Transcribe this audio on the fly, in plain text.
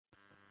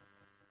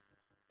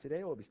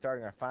Today we'll be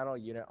starting our final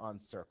unit on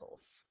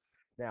circles.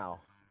 Now,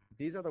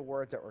 these are the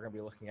words that we're going to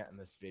be looking at in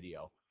this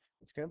video.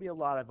 It's going to be a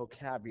lot of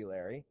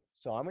vocabulary,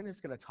 so I'm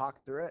just going to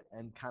talk through it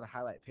and kind of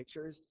highlight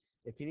pictures.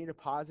 If you need to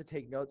pause and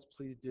take notes,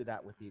 please do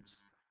that with each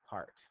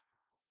part.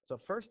 So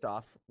first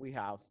off, we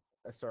have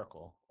a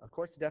circle. Of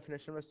course, the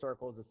definition of a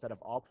circle is a set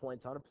of all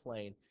points on a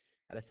plane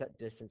at a set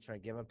distance from a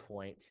given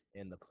point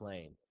in the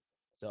plane.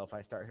 So if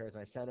I start here as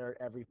my center,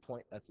 every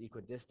point that's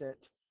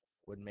equidistant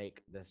would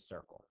make this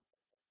circle.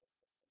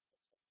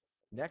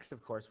 Next,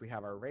 of course, we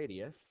have our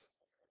radius,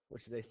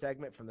 which is a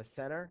segment from the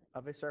center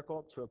of a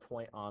circle to a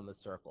point on the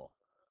circle.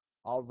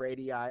 All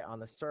radii on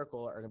the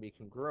circle are going to be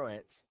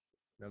congruent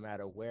no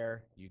matter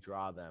where you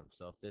draw them.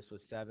 So if this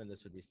was 7,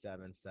 this would be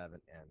 7, 7,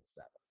 and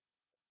 7.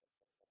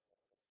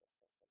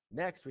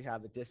 Next, we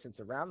have the distance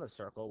around the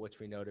circle, which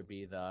we know to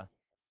be the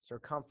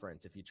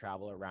circumference if you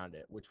travel around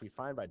it, which we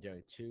find by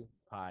doing 2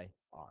 pi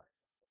r.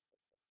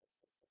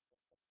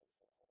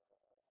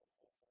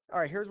 All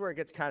right, here's where it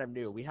gets kind of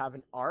new. We have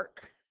an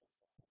arc.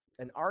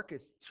 An arc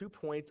is 2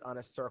 points on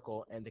a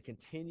circle and the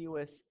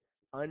continuous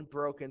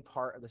unbroken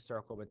part of the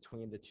circle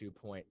between the 2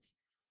 points.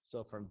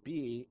 So from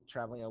B,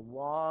 traveling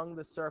along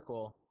the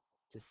circle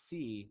to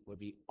C would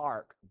be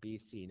arc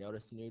BC.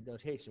 Notice the new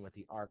notation with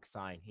the arc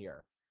sign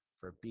here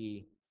for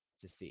B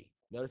to C.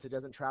 Notice it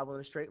doesn't travel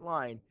in a straight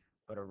line,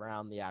 but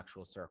around the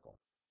actual circle.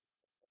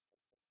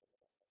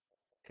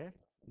 Okay.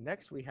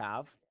 Next we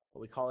have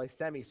what we call a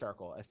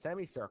semicircle. A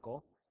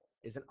semicircle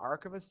is an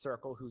arc of a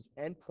circle whose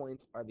endpoints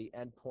are the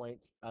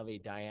endpoints of a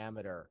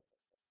diameter.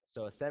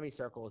 So a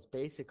semicircle is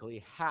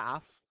basically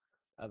half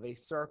of a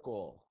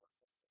circle.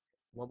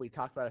 When we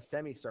talk about a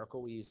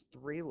semicircle, we use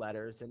 3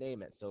 letters to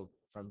name it. So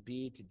from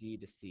B to D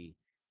to C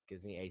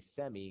gives me a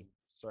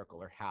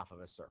semicircle, or half of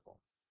a circle.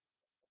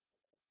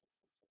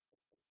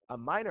 A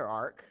minor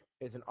arc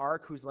is an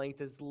arc whose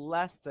length is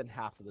less than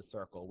half of the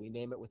circle. We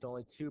name it with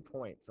only 2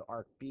 points. So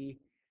arc B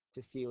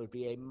to C would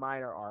be a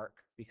minor arc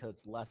because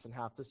it's less than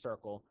half the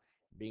circle,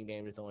 being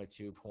named with only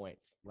 2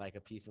 points. Like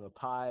a piece of a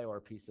pie or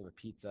a piece of a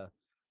pizza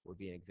would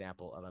be an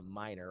example of a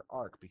minor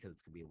arc because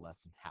it's going to be less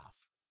than half.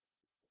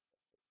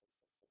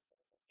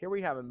 Here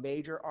we have a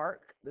major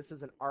arc. This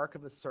is an arc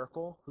of a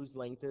circle whose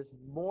length is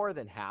more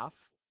than half,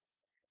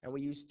 and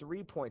we use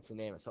 3 points to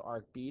name it. So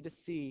arc B to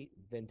C,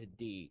 then to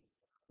D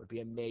would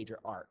be a major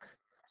arc.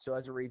 So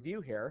as a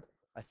review here,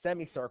 a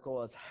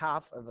semicircle is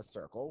half of a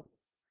circle,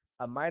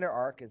 a minor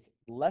arc is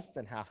less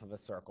than half of a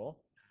circle,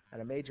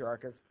 and a major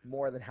arc is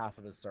more than half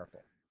of a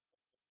circle.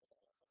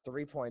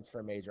 3 points for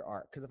a major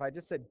arc. Because if I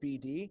just said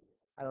BD,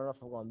 I don't know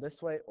if I'm going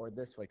this way or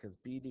this way, because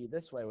BD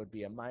this way would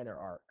be a minor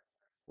arc,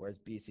 whereas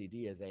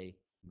BCD is a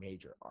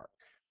major arc.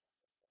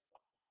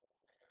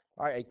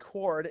 All right, a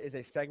chord is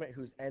a segment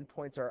whose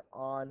endpoints are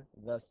on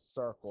the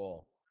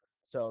circle.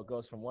 So it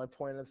goes from one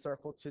point of the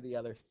circle to the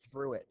other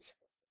through it.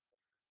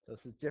 So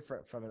this is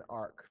different from an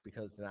arc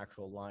because it's an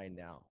actual line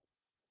now.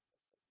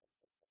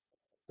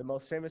 The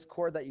most famous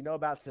chord that you know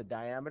about is a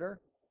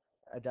diameter.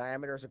 A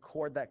diameter is a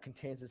chord that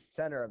contains the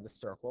center of the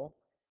circle.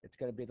 It's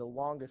going to be the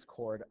longest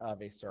chord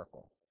of a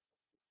circle.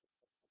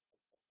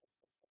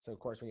 So, of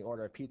course, when you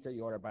order a pizza,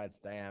 you order by its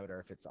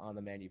diameter if it's on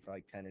the menu for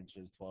like 10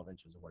 inches, 12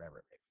 inches, or whatever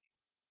it may be.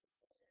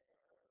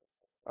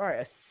 All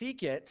right, a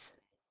secant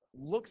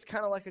looks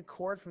kind of like a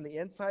chord from the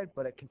inside,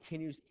 but it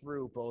continues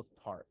through both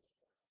parts.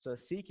 So a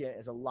secant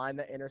is a line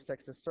that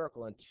intersects the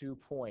circle in 2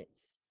 points.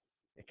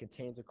 It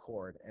contains a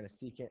chord, and a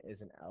secant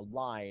is a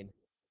line,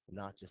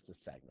 not just a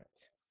segment.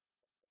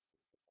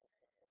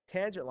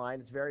 Tangent line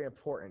is very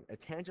important. A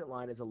tangent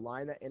line is a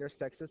line that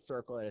intersects a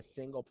circle at a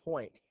single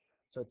point.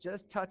 So it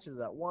just touches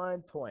that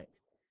one point.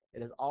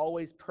 It is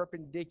always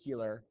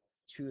perpendicular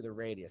to the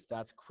radius.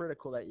 That's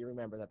critical that you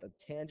remember that the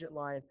tangent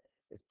line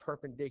is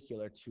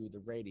perpendicular to the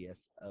radius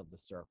of the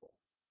circle.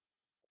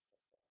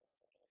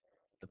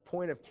 The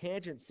point of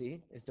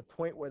tangency is the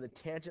point where the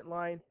tangent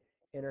line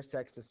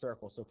intersects the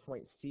circle. So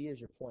point C is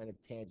your point of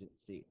tangent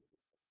C.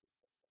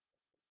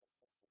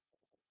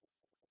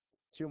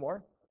 2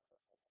 more.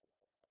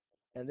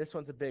 And this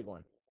one's a big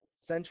one.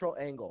 Central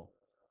angle.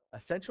 A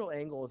central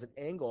angle is an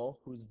angle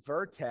whose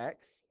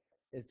vertex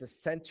is the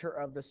center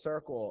of the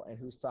circle and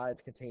whose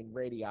sides contain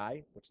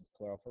radii, which is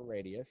plural for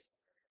radius,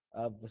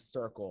 of the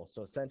circle.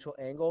 So a central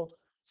angle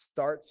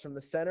starts from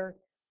the center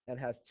and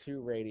has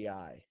 2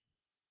 radii.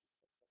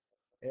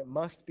 It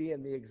must be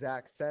in the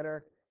exact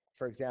center.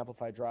 For example,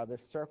 if I draw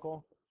this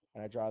circle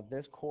and I draw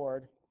this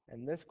chord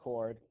and this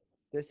chord,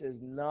 this is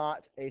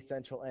not a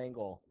central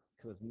angle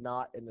because it's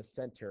not in the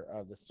center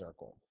of the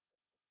circle.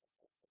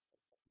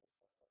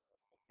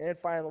 And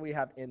finally, we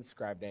have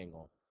inscribed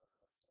angle.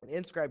 An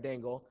inscribed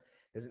angle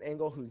is an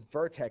angle whose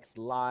vertex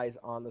lies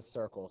on the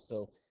circle.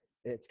 So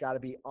it's got to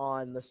be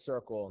on the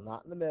circle,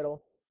 not in the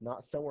middle,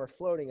 not somewhere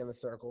floating in the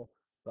circle,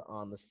 but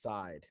on the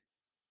side.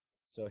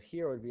 So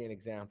here would be an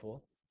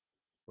example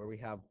where we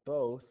have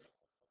both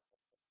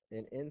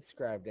an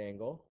inscribed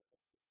angle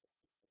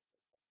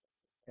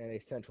and a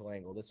central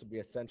angle. This would be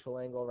a central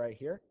angle right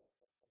here,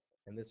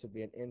 and this would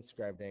be an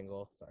inscribed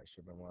angle. Sorry, it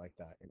should have been more like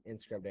that. An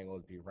inscribed angle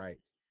would be right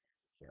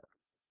here.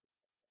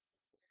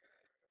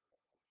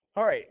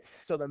 All right,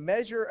 so the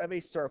measure of a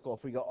circle,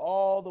 if we go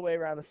all the way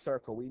around the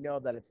circle, we know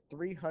that it's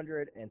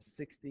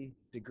 360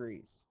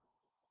 degrees.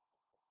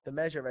 The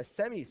measure of a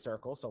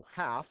semicircle, so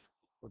half,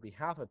 would be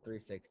half of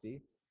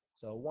 360,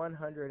 so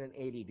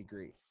 180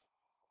 degrees.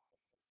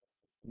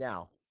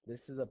 Now, this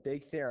is a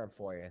big theorem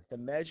for you. The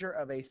measure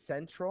of a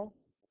central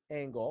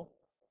angle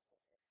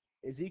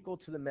is equal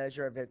to the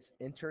measure of its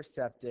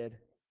intercepted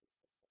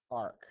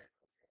arc.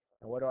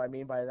 And what do I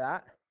mean by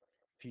that?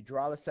 If you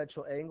draw the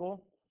central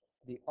angle,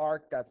 the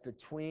arc that's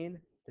between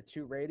the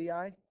two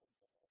radii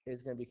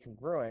is going to be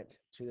congruent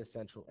to the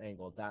central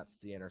angle. That's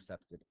the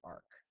intercepted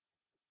arc.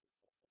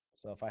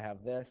 So if I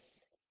have this,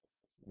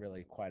 it's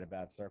really quite a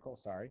bad circle,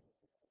 sorry.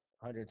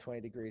 120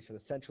 degrees for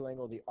the central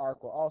angle, the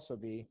arc will also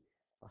be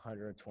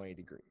 120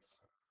 degrees.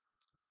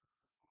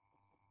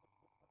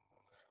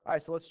 All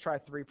right, so let's try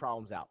 3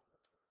 problems out.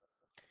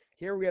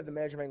 Here we have the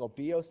measure of angle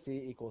BOC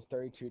equals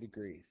 32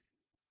 degrees.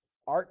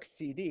 Arc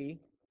CD,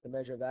 the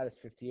measure of that is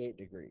 58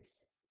 degrees.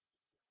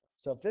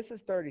 So if this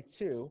is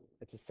 32,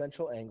 it's a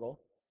central angle,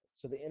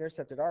 so the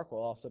intercepted arc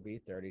will also be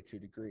 32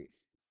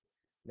 degrees.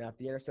 Now if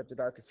the intercepted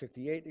arc is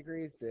 58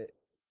 degrees, the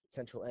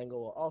central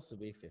angle will also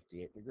be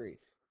 58 degrees.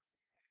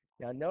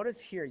 Now notice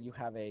here you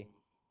have a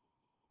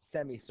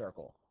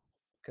semicircle,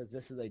 because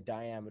this is a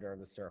diameter of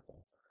the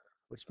circle,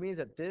 which means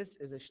that this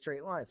is a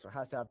straight line, so it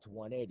has to have to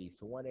 180.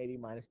 So 180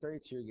 minus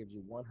 32 gives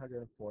you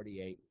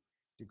 148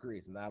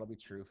 degrees, and that'll be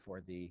true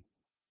for the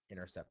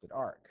intercepted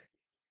arc.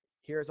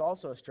 Here's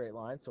also a straight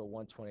line, so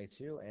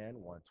 122 and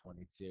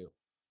 122.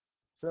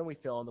 So then we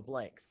fill in the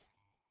blanks.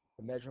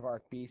 The measure of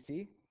arc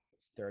BC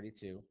is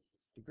 32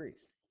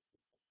 degrees.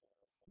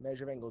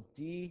 Measure of angle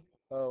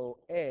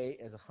DOA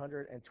is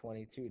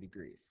 122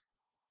 degrees.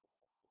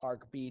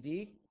 Arc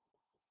BD,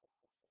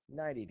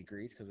 90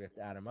 degrees, because we have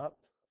to add them up.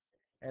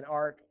 And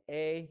arc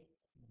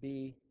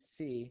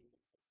ABC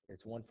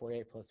is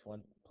 148 plus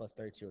 1 plus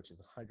 32, which is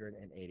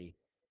 180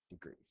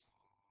 degrees.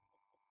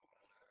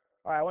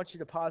 All right, I want you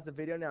to pause the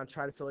video now and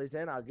try to fill these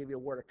in. I'll give you a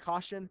word of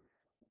caution.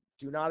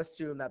 Do not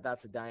assume that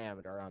that's a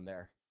diameter on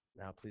there.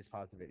 Now, please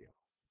pause the video.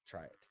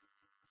 Try it.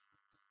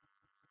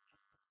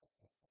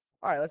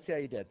 All right, let's see how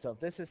you did. So if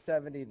this is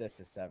 70, this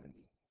is 70.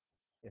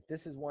 If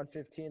this is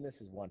 115,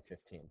 this is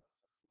 115.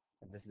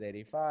 If this is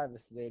 85,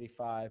 this is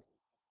 85,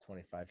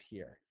 25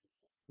 here.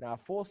 Now, a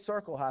full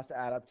circle has to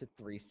add up to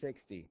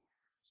 360.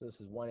 So this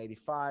is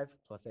 185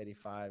 plus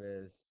 85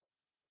 is,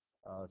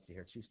 let's see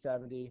here,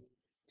 270,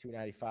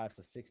 295,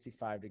 so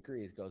 65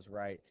 degrees goes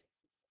right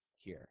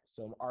here.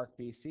 So arc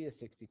BC is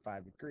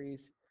 65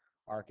 degrees.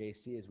 Arc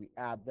AC is we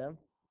add them,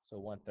 so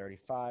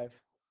 135.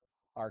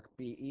 Arc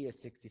BE is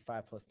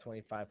 65 plus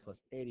 25 plus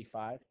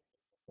 85,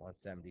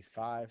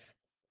 175.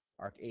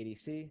 Arc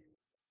ADC,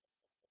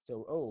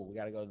 so, oh, we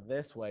got to go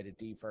this way to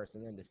D first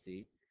and then to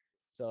C.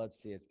 So let's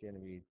see, it's going to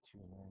be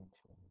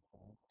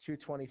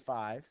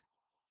 225,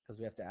 because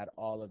we have to add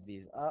all of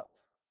these up.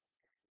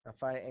 Now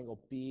find angle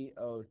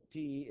BOD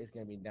is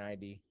going to be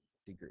 90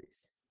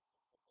 degrees.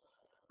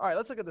 All right,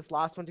 let's look at this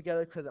last one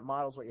together because it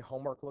models what your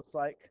homework looks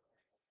like.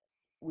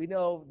 We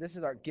know this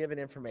is our given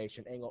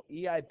information. Angle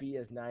EIB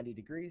is 90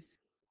 degrees,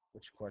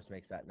 which of course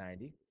makes that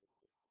 90.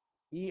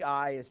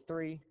 EI is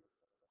 3,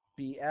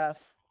 BF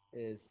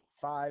is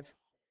 5,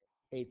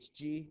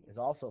 HG is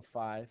also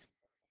 5,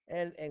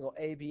 and angle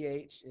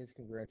ABH is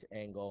congruent to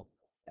angle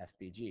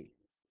FBG.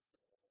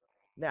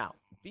 Now,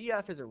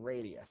 BF is a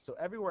radius, so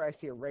everywhere I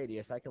see a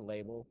radius, I can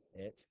label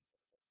it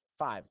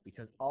 5,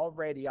 because all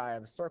radii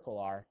of a circle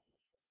are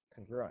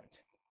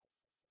congruent.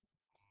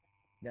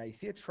 Now, you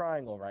see a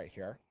triangle right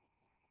here,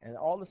 and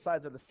all the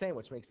sides are the same,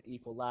 which makes it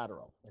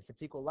equilateral. If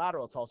it's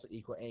equilateral, it's also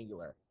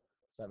equiangular.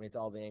 So that means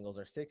all the angles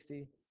are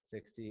 60,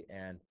 60,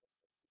 and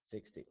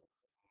 60.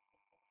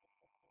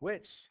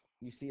 Which,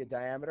 you see a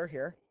diameter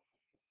here,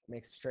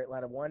 makes a straight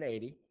line of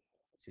 180.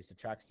 So you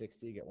subtract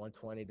 60, you get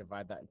 120,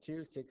 divide that in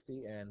 2,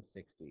 60, and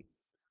 60.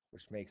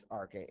 Which makes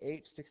arc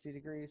AH 60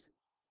 degrees,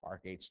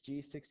 arc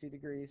HG 60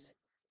 degrees,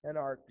 and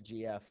arc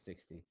GF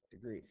 60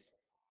 degrees.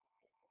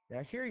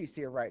 Now here you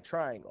see a right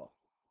triangle.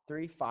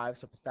 3, 5,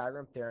 so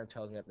Pythagorean theorem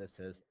tells me that this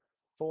is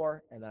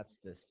 4, and that's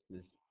this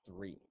is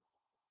 3.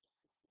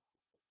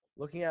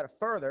 Looking at it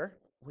further,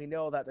 we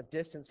know that the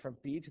distance from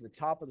B to the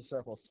top of the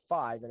circle is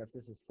 5, and if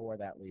this is 4,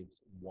 that leaves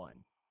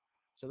 1.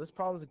 So this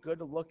problem is good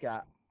to look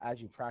at as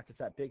you practice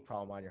that big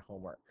problem on your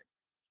homework.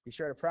 Be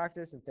sure to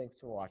practice, and thanks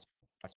for watching.